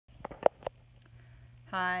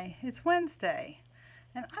Hi, it's Wednesday,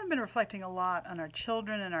 and I've been reflecting a lot on our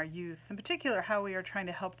children and our youth, in particular how we are trying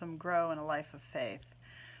to help them grow in a life of faith.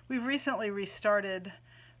 We've recently started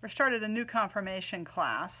a new confirmation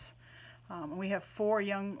class. We have four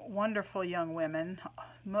wonderful young women,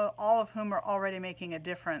 all of whom are already making a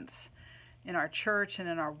difference in our church and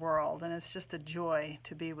in our world, and it's just a joy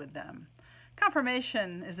to be with them.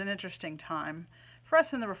 Confirmation is an interesting time. For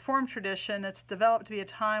us in the Reformed tradition, it's developed to be a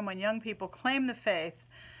time when young people claim the faith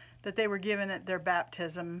that they were given at their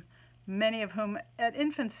baptism, many of whom at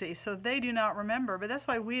infancy, so they do not remember. But that's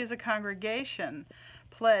why we as a congregation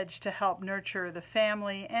pledge to help nurture the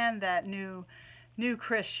family and that new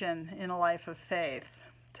Christian in a life of faith,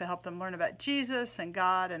 to help them learn about Jesus and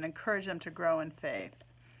God and encourage them to grow in faith.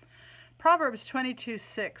 Proverbs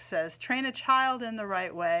 22:6 says, "Train a child in the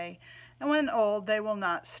right way, and when old, they will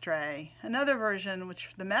not stray." Another version,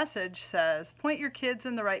 which the Message says, "Point your kids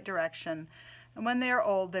in the right direction, and when they are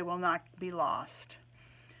old, they will not be lost."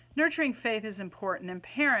 Nurturing faith is important, and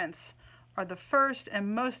parents are the first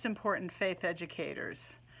and most important faith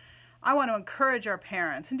educators. I want to encourage our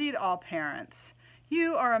parents, indeed all parents.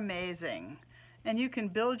 You are amazing, and you can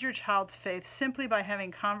build your child's faith simply by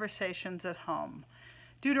having conversations at home.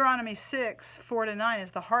 Deuteronomy 6:4-9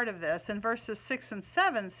 is the heart of this, and verses 6 and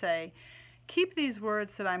 7 say, "Keep these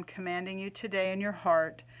words that I'm commanding you today in your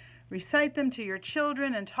heart. Recite them to your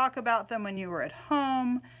children and talk about them when you are at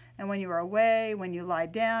home and when you are away, when you lie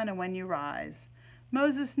down and when you rise."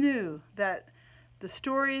 Moses knew that the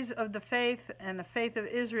stories of the faith and the faith of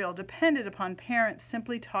Israel depended upon parents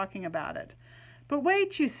simply talking about it. But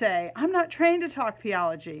wait, you say, "I'm not trained to talk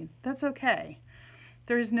theology." That's okay.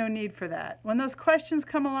 There is no need for that. When those questions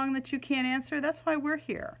come along that you can't answer, that's why we're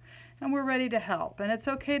here, and we're ready to help. And it's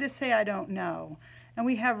okay to say, "I don't know." And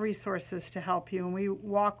we have resources to help you, and we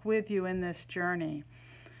walk with you in this journey.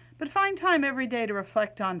 But find time every day to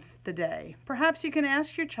reflect on the day. Perhaps you can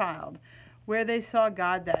ask your child where they saw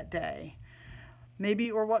God that day,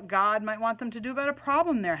 maybe, or what God might want them to do about a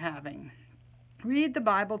problem they're having. Read the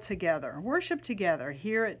Bible together, worship together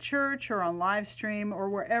here at church or on live stream or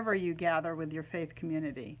wherever you gather with your faith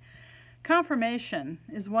community. Confirmation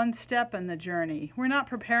is one step in the journey. We're not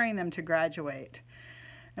preparing them to graduate.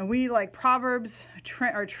 And we, like Proverbs,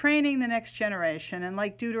 are training the next generation, and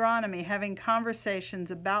like Deuteronomy, having conversations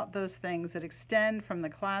about those things that extend from the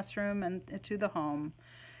classroom and to the home.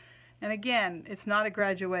 And again, it's not a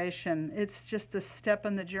graduation. It's just a step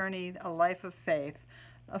in the journey, a life of faith.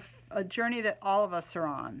 A journey that all of us are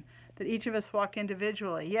on, that each of us walk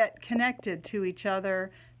individually, yet connected to each other,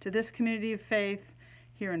 to this community of faith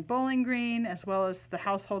here in Bowling Green, as well as the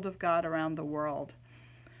household of God around the world.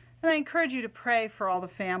 And I encourage you to pray for all the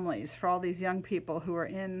families, for all these young people who are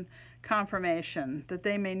in confirmation, that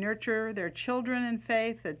they may nurture their children in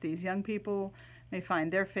faith, that these young people may find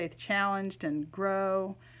their faith challenged and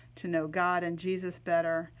grow to know God and Jesus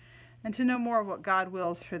better, and to know more of what God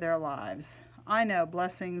wills for their lives. I know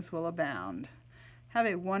blessings will abound. Have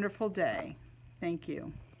a wonderful day. Thank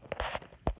you.